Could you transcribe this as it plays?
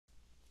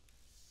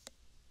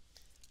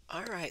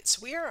All right,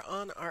 so we are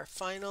on our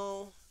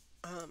final,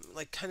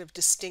 like, kind of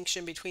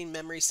distinction between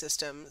memory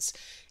systems.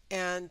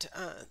 And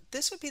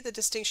this would be the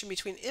distinction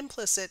between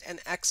implicit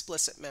and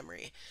explicit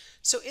memory.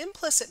 So,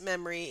 implicit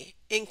memory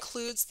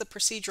includes the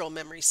procedural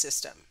memory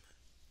system.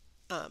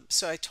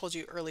 So, I told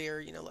you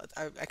earlier,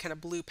 I kind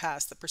of blew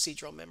past the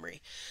procedural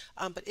memory.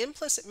 But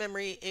implicit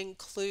memory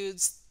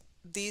includes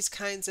these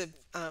kinds of,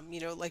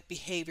 like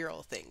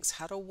behavioral things,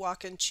 how to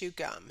walk and chew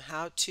gum,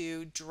 how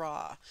to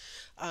draw,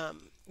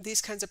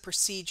 these kinds of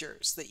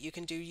procedures that you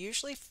can do,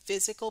 usually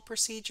physical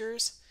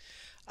procedures,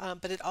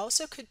 but it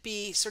also could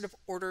be sort of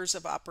orders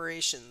of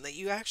operation that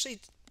you actually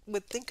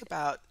would think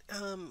about.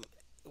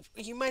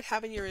 You might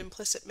have in your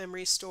implicit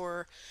memory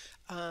store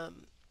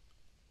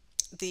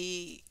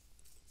the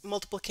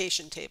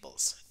multiplication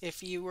tables.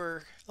 If you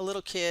were a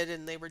little kid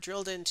and they were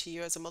drilled into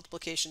you as a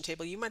multiplication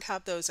table, you might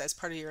have those as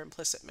part of your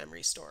implicit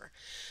memory store.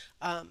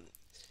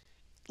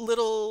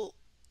 Little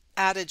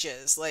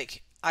adages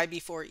like I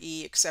before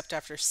E except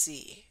after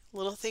C,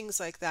 little things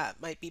like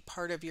that might be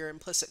part of your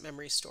implicit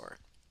memory store.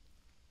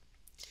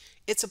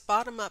 It's a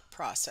bottom-up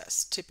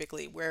process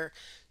typically where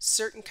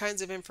certain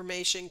kinds of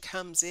information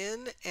comes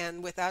in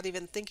and without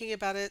even thinking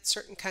about it,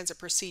 certain kinds of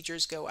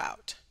procedures go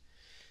out.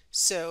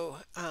 So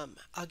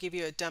I'll give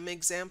you a dumb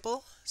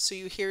example. So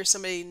you hear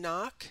somebody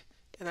knock,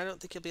 and I don't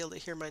think you'll be able to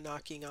hear my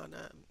knocking on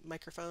a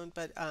microphone,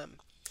 but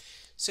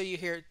so you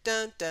hear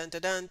dun dun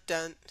dun dun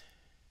dun,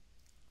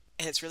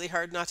 and it's really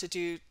hard not to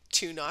do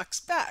two knocks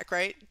back,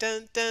 right?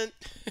 Dun dun.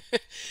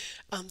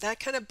 That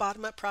kind of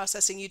bottom up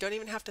processing, you don't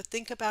even have to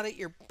think about it.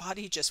 Your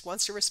body just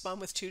wants to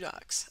respond with two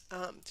knocks.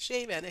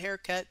 Shave and a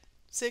haircut,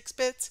 6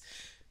 bits,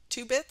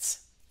 2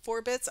 bits,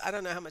 4 bits. I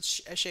don't know how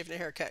much a shave and a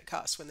haircut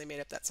cost when they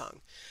made up that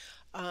song.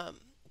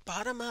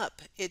 Bottom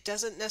up, it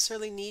doesn't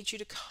necessarily need you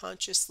to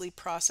consciously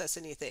process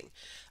anything.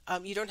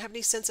 You don't have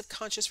any sense of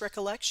conscious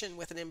recollection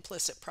with an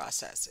implicit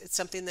process. It's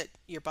something that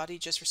your body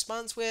just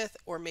responds with,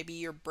 or maybe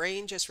your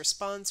brain just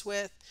responds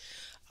with.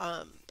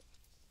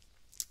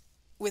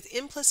 With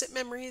implicit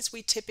memories,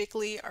 we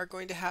typically are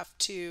going to have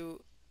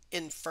to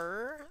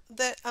infer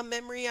that a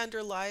memory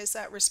underlies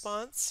that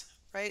response,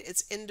 right?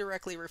 It's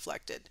indirectly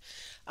reflected.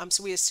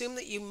 So we assume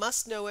that you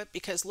must know it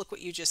because look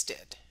what you just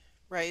did,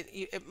 right?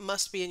 It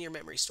must be in your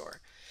memory store.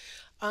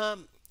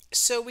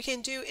 So we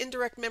can do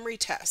indirect memory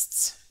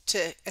tests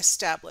to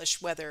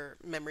establish whether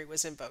memory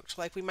was invoked.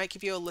 Like we might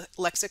give you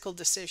a lexical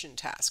decision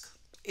task.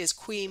 Is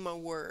queen a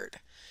word,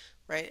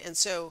 right? And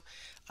so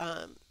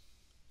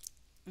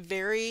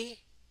very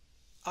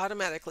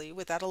automatically,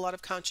 without a lot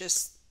of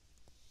conscious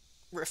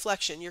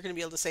reflection, you're going to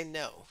be able to say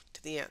no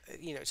to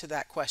to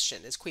that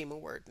question. Is queen a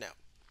word? No.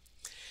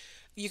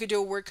 You could do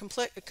a word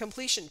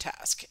completion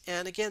task.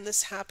 And again,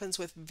 this happens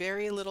with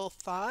very little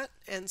thought.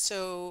 And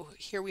so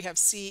here we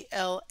have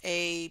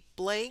CLA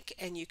blank,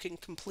 and you can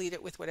complete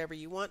it with whatever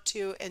you want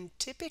to. And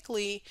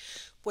typically,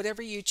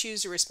 whatever you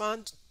choose to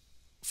respond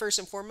first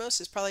and foremost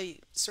is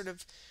probably sort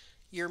of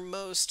your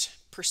most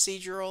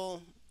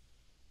procedural,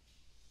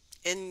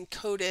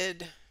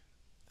 encoded,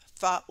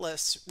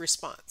 thoughtless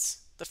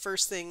response. The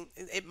first thing,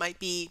 it might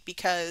be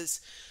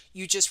because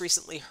you just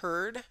recently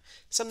heard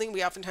something.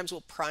 We oftentimes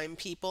will prime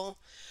people.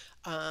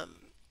 Um,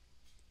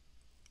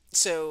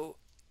 so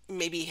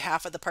maybe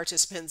half of the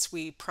participants,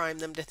 we prime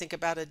them to think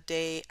about a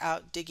day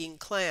out digging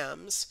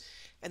clams.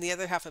 And the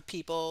other half of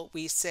people,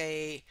 we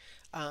say,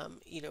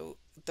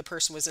 the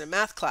person was in a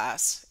math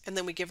class. And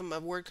then we give them a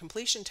word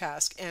completion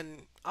task.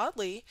 And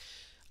oddly,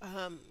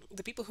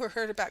 the people who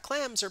heard about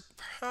clams are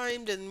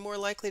primed and more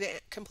likely to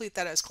complete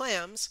that as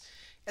clams,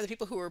 and the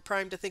people who are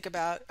primed to think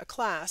about a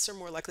class are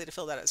more likely to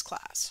fill that as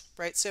class,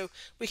 right? So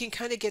we can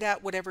kind of get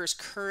at whatever is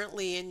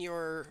currently in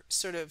your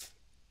sort of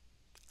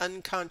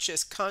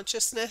unconscious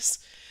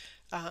consciousness.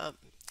 Um,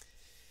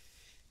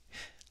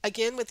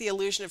 Again, with the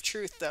illusion of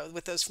truth, though,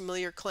 with those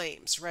familiar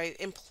claims, right?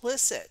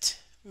 Implicit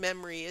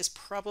memory is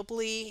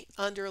probably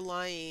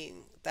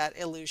underlying that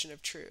illusion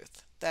of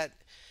truth, that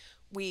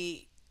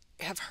we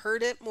have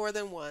heard it more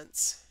than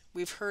once.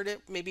 We've heard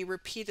it maybe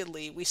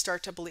repeatedly. We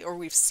start to believe, or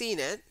we've seen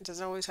it. It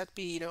doesn't always have to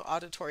be,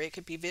 auditory. It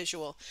could be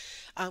visual.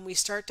 We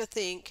start to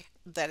think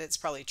that it's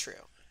probably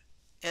true.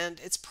 And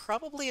it's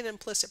probably an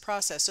implicit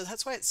process. So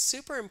that's why it's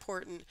super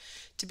important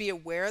to be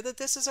aware that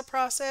this is a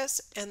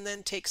process and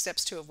then take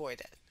steps to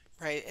avoid it,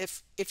 right?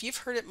 If you've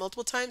heard it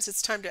multiple times,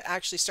 it's time to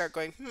actually start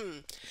going,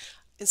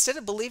 instead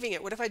of believing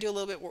it, what if I do a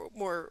little bit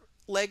more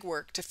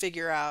legwork to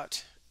figure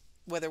out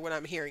whether what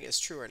I'm hearing is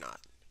true or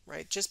not,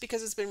 right? Just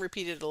because it's been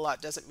repeated a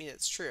lot doesn't mean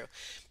it's true.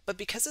 But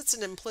because it's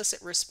an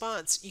implicit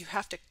response, you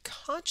have to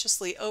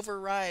consciously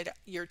override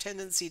your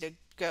tendency to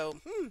go,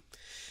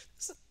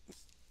 this is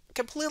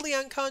completely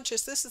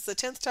unconscious. This is the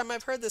 10th time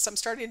I've heard this. I'm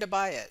starting to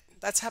buy it.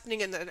 That's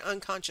happening at an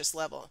unconscious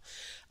level.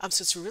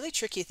 So it's a really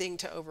tricky thing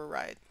to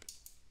override.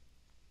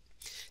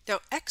 Now,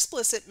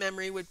 explicit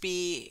memory would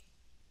be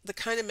the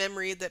kind of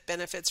memory that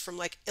benefits from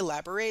like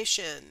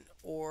elaboration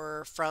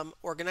or from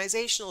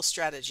organizational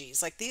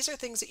strategies. Like these are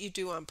things that you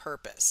do on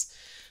purpose,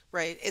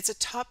 right? It's a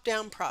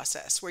top-down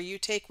process where you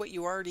take what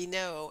you already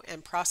know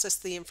and process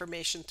the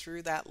information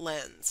through that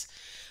lens.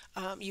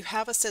 You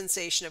have a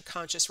sensation of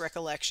conscious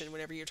recollection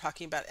whenever you're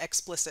talking about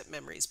explicit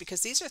memories,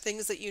 because these are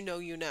things that you know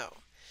you know.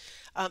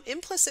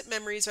 Implicit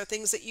memories are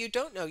things that you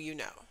don't know you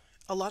know.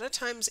 A lot of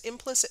times,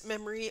 implicit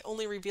memory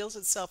only reveals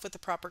itself with the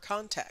proper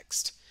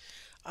context.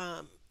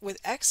 With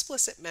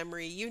explicit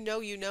memory, you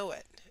know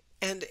it.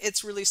 And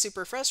it's really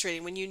super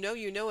frustrating when you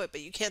know it,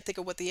 but you can't think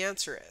of what the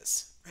answer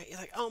is, right? You're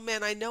like, oh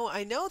man, I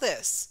know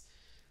this.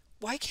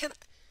 Why can't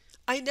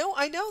I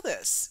know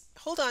this?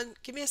 Hold on,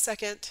 give me a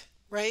second,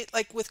 right?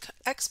 Like with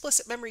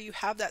explicit memory, you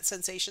have that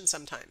sensation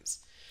sometimes.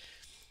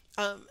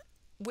 Um,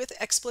 with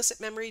explicit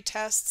memory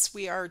tests,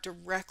 we are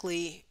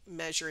directly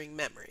measuring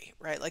memory,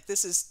 right? Like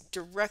this is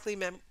directly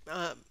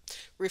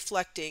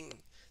reflecting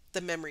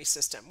the memory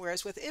system.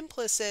 Whereas with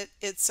implicit,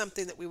 it's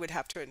something that we would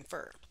have to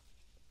infer.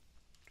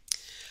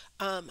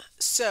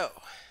 So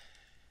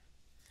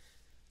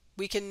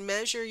we can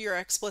measure your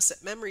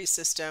explicit memory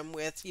system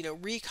with,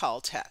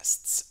 recall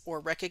tests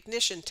or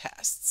recognition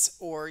tests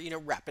or,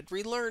 rapid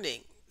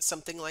relearning,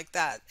 something like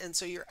that. And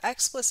so your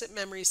explicit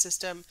memory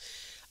system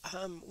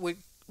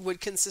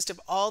would consist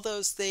of all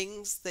those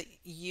things that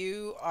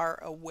you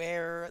are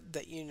aware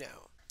that you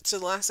know. So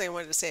the last thing I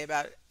wanted to say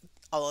about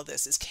all of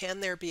this is,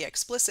 can there be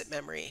explicit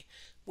memory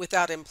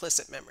without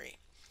implicit memory?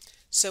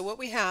 So what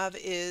we have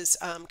is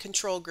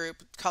control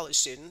group college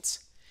students.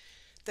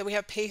 Then we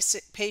have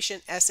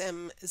patient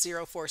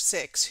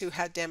SM046 who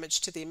had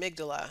damage to the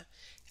amygdala,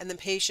 and then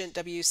patient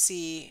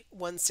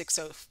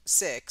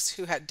WC1606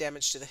 who had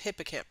damage to the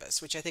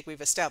hippocampus, which I think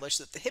we've established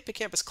that the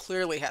hippocampus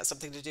clearly has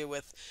something to do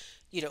with,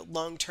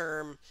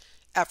 long-term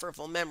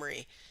effortful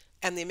memory,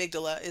 and the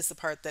amygdala is the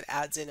part that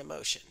adds in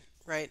emotion,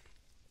 right?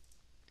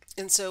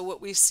 And so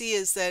what we see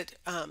is that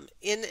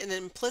in an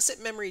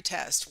implicit memory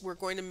test, we're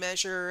going to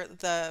measure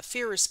the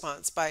fear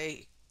response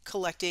by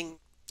collecting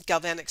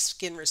galvanic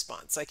skin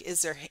response, like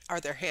are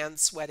their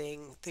hands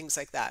sweating, things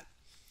like that.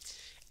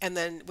 And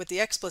then with the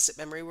explicit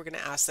memory, we're going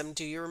to ask them,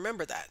 do you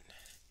remember that?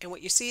 And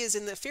what you see is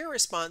in the fear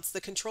response, the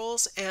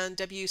controls and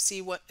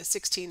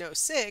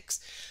WC1606,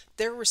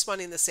 they're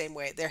responding the same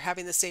way. They're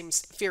having the same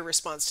fear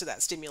response to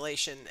that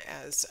stimulation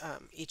as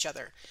each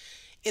other.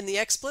 In the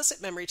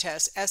explicit memory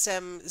test,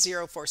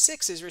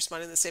 SM046 is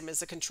responding the same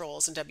as the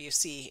controls and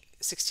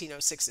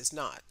WC1606 is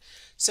not.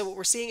 So what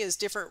we're seeing is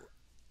different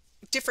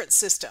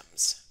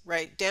systems,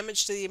 right?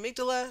 Damage to the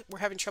amygdala, we're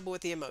having trouble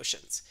with the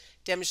emotions.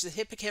 Damage to the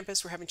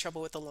hippocampus, we're having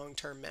trouble with the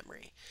long-term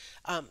memory.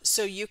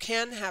 So you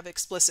can have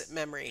explicit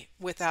memory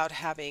without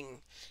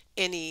having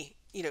any,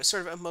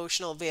 sort of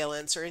emotional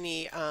valence or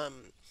any,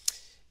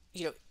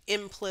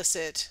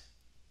 implicit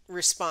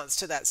response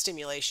to that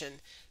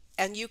stimulation.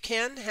 And you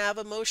can have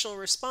emotional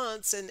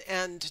response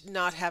and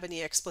not have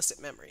any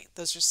explicit memory.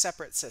 Those are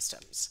separate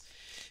systems.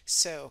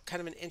 So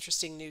kind of an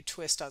interesting new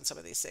twist on some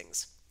of these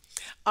things.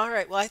 All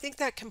right, well, I think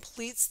that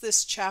completes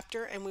this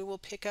chapter, and we will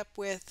pick up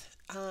with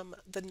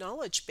the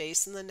knowledge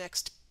base in the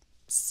next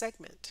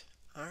segment.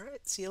 All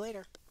right, see you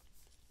later.